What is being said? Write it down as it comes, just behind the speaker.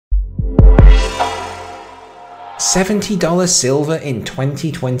$70 silver in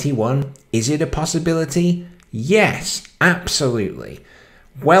 2021? Is it a possibility? Yes, absolutely.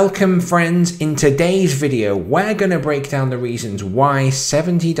 Welcome friends, in today's video we're going to break down the reasons why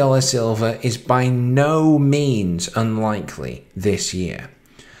 $70 silver is by no means unlikely this year.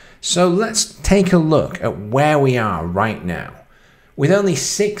 So let's take a look at where we are right now. With only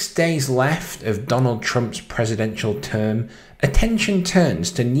 6 days left of Donald Trump's presidential term, attention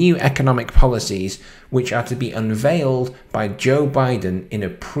turns to new economic policies which are to be unveiled by Joe Biden in a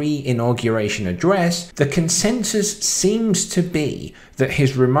pre-inauguration address. The consensus seems to be that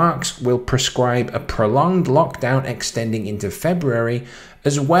his remarks will prescribe a prolonged lockdown extending into February,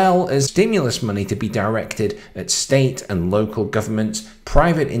 as well as stimulus money to be directed at state and local governments,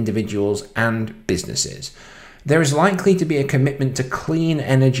 private individuals, and businesses. There is likely to be a commitment to clean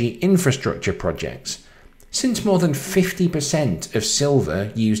energy infrastructure projects. Since more than 50% of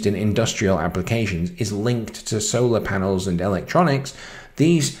silver used in industrial applications is linked to solar panels and electronics,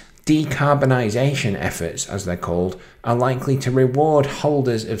 these decarbonization efforts, as they're called, are likely to reward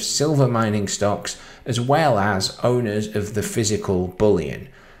holders of silver mining stocks as well as owners of the physical bullion.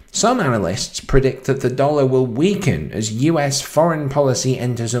 Some analysts predict that the dollar will weaken as US foreign policy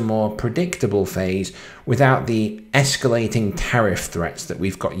enters a more predictable phase without the escalating tariff threats that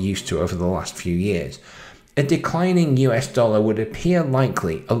we've got used to over the last few years. A declining US dollar would appear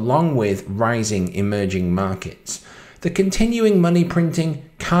likely along with rising emerging markets. The continuing money printing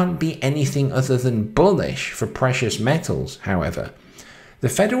can't be anything other than bullish for precious metals, however. The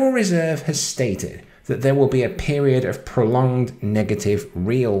Federal Reserve has stated that there will be a period of prolonged negative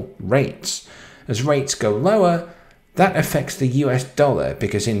real rates. As rates go lower, that affects the US dollar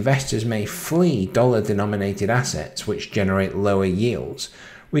because investors may flee dollar-denominated assets which generate lower yields.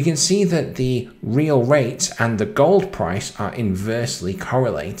 We can see that the real rates and the gold price are inversely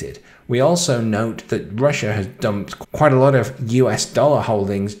correlated. We also note that Russia has dumped quite a lot of US dollar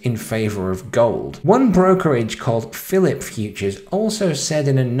holdings in favor of gold. One brokerage called Phillip Futures also said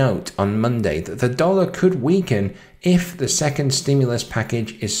in a note on Monday that the dollar could weaken if the second stimulus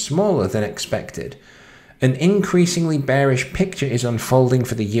package is smaller than expected. An increasingly bearish picture is unfolding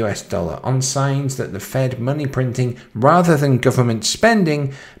for the US dollar on signs that the Fed money printing rather than government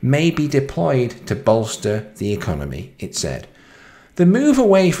spending may be deployed to bolster the economy, it said. The move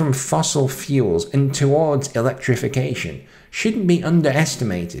away from fossil fuels and towards electrification shouldn't be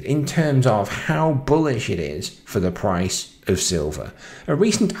underestimated in terms of how bullish it is for the price of silver. A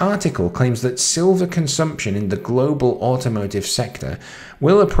recent article claims that silver consumption in the global automotive sector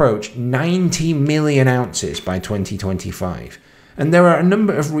will approach 90 million ounces by 2025. And there are a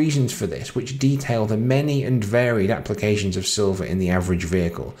number of reasons for this, which detail the many and varied applications of silver in the average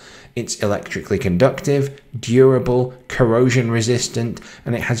vehicle. It's electrically conductive, durable, corrosion resistant,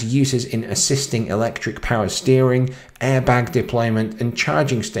 and it has uses in assisting electric power steering, airbag deployment, and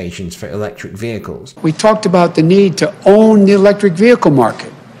charging stations for electric vehicles. We talked about the need to own the electric vehicle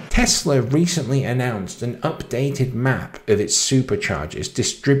market. Tesla recently announced an updated map of its superchargers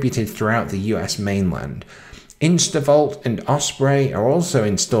distributed throughout the US mainland. Instavolt and Osprey are also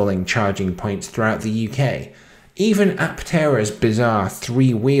installing charging points throughout the UK. Even Aptera's bizarre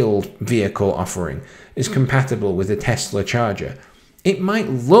three-wheeled vehicle offering is compatible with a Tesla charger. It might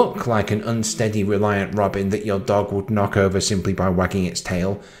look like an unsteady reliant robin that your dog would knock over simply by wagging its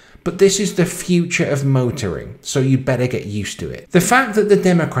tail, but this is the future of motoring, so you'd better get used to it. The fact that the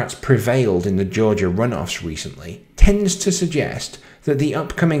Democrats prevailed in the Georgia runoffs recently tends to suggest that the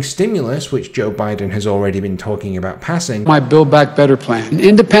upcoming stimulus, which Joe Biden has already been talking about passing, My Build Back Better plan, an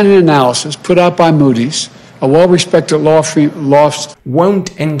independent analysis put out by Moody's, a well-respected law firm,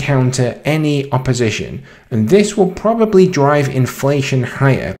 won't encounter any opposition, and this will probably drive inflation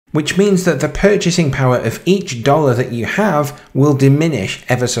higher, which means that the purchasing power of each dollar that you have will diminish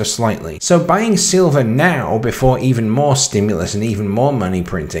ever so slightly. So buying silver now before even more stimulus and even more money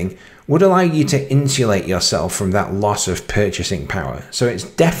printing would allow you to insulate yourself from that loss of purchasing power, so it's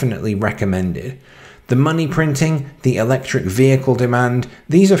definitely recommended. The money printing, the electric vehicle demand,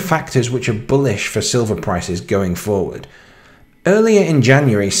 these are factors which are bullish for silver prices going forward. Earlier in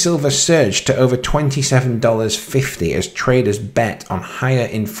January, silver surged to over $27.50 as traders bet on higher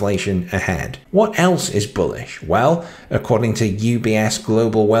inflation ahead. What else is bullish? Well, according to UBS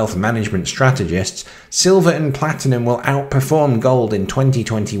Global Wealth Management strategists, silver and platinum will outperform gold in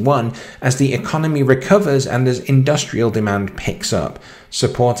 2021 as the economy recovers and as industrial demand picks up,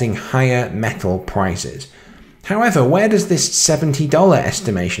 supporting higher metal prices. However, where does this $70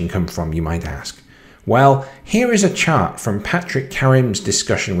 estimation come from, you might ask? Well, here is a chart from Patrick Karim's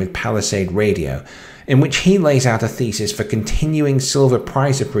discussion with Palisade Radio, in which he lays out a thesis for continuing silver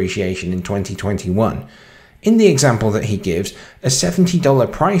price appreciation in 2021. In the example that he gives, a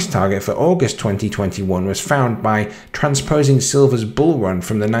 $70 price target for August 2021 was found by transposing silver's bull run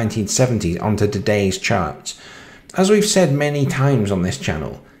from the 1970s onto today's charts. As we've said many times on this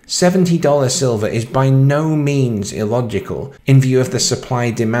channel, $70 silver is by no means illogical in view of the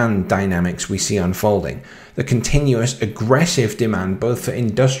supply-demand dynamics we see unfolding, the continuous aggressive demand both for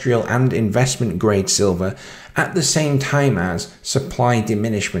industrial and investment-grade silver at the same time as supply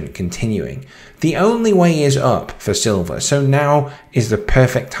diminishment continuing. The only way is up for silver, so now is the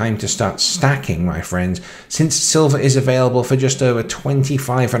perfect time to start stacking, my friends, since silver is available for just over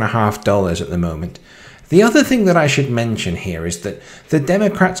 $25.50 at the moment. The other thing that I should mention here is that the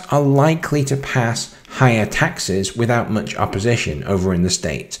Democrats are likely to pass higher taxes without much opposition over in the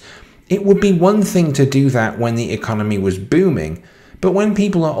States. It would be one thing to do that when the economy was booming, but when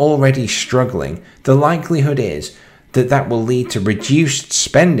people are already struggling, the likelihood is that that will lead to reduced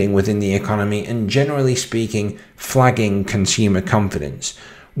spending within the economy and, generally speaking, flagging consumer confidence.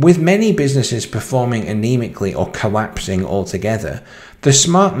 With many businesses performing anemically or collapsing altogether, the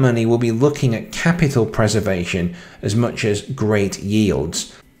smart money will be looking at capital preservation as much as great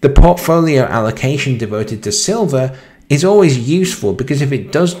yields. The portfolio allocation devoted to silver is always useful because if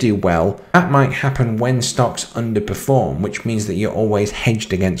it does do well, that might happen when stocks underperform, which means that you're always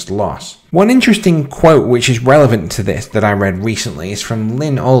hedged against loss. One interesting quote which is relevant to this that I read recently is from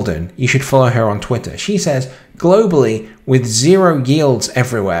Lynn Alden. You should follow her on Twitter. She says, globally, with zero yields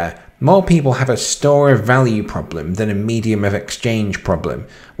everywhere, more people have a store of value problem than a medium of exchange problem.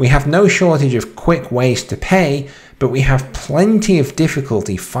 We have no shortage of quick ways to pay, but we have plenty of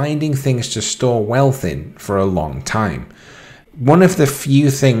difficulty finding things to store wealth in for a long time. One of the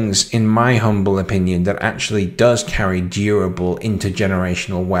few things, in my humble opinion, that actually does carry durable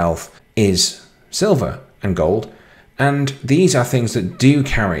intergenerational wealth is silver and gold, and these are things that do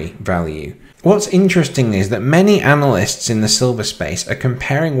carry value. What's interesting is that many analysts in the silver space are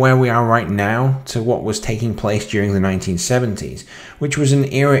comparing where we are right now to what was taking place during the 1970s, which was an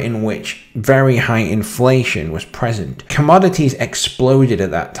era in which very high inflation was present. Commodities exploded at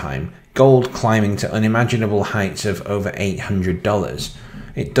that time, gold climbing to unimaginable heights of over $800.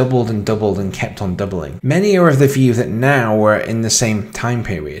 It doubled and doubled and kept on doubling. Many are of the view that now we're in the same time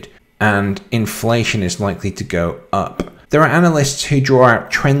period, and inflation is likely to go up. There are analysts who draw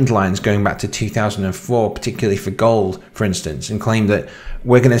out trend lines going back to 2004, particularly for gold, for instance, and claim that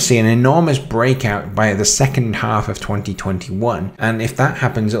we're going to see an enormous breakout by the second half of 2021, and if that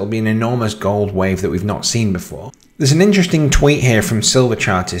happens, it'll be an enormous gold wave that we've not seen before. There's an interesting tweet here from Silver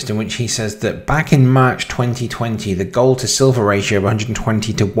Chartist in which he says that back in March 2020, the gold to silver ratio of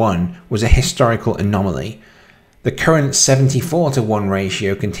 120 to 1 was a historical anomaly. The current 74 to 1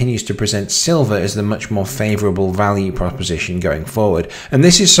 ratio continues to present silver as the much more favourable value proposition going forward, and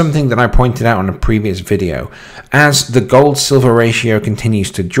this is something that I pointed out on a previous video. As the gold-silver ratio continues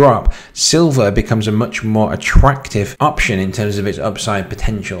to drop, silver becomes a much more attractive option in terms of its upside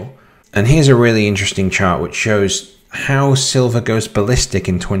potential. And here's a really interesting chart which shows how silver goes ballistic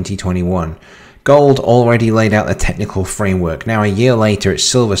in 2021. Gold already laid out the technical framework. Now a year later, it's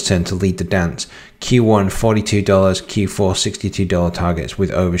silver's turn to lead the dance. Q1 $42, Q4 $62 targets with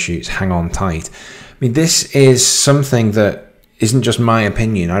overshoots. Hang on tight. I mean, this is something that isn't just my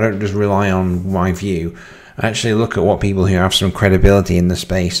opinion. I don't just rely on my view. I actually look at what people who have some credibility in the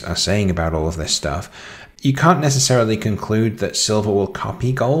space are saying about all of this stuff. You can't necessarily conclude that silver will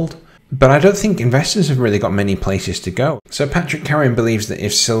copy gold, but I don't think investors have really got many places to go. So Patrick Carrion believes that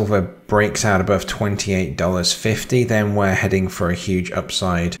if silver breaks out above $28.50, then we're heading for a huge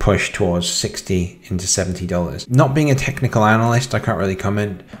upside push towards $60 into $70. Not being a technical analyst, I can't really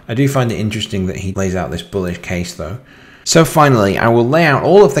comment. I do find it interesting that he lays out this bullish case though. So finally, I will lay out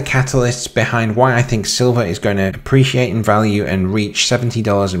all of the catalysts behind why I think silver is going to appreciate in value and reach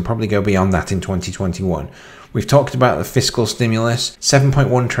 $70 and probably go beyond that in 2021. We've talked about the fiscal stimulus,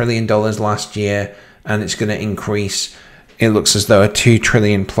 $7.1 trillion last year, and it's going to increase. It looks as though a $2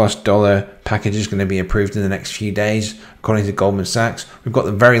 trillion plus package is going to be approved in the next few days, according to Goldman Sachs. We've got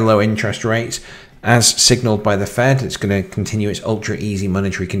the very low interest rates. As signaled by the Fed, it's going to continue its ultra easy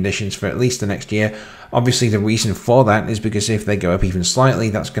monetary conditions for at least the next year. Obviously, the reason for that is because if they go up even slightly,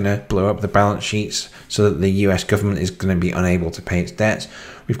 that's going to blow up the balance sheets so that the US government is going to be unable to pay its debts.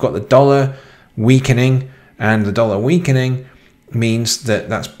 We've got the dollar weakening, and the dollar weakening means that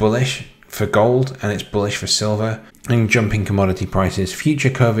that's bullish for gold and it's bullish for silver, and jumping commodity prices,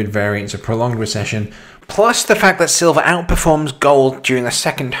 future COVID variants, a prolonged recession, plus the fact that silver outperforms gold during the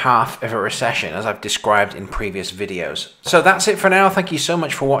second half of a recession, as I've described in previous videos. So that's it for now. Thank you so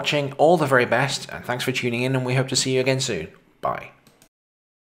much for watching. All the very best, and thanks for tuning in, and we hope to see you again soon. Bye.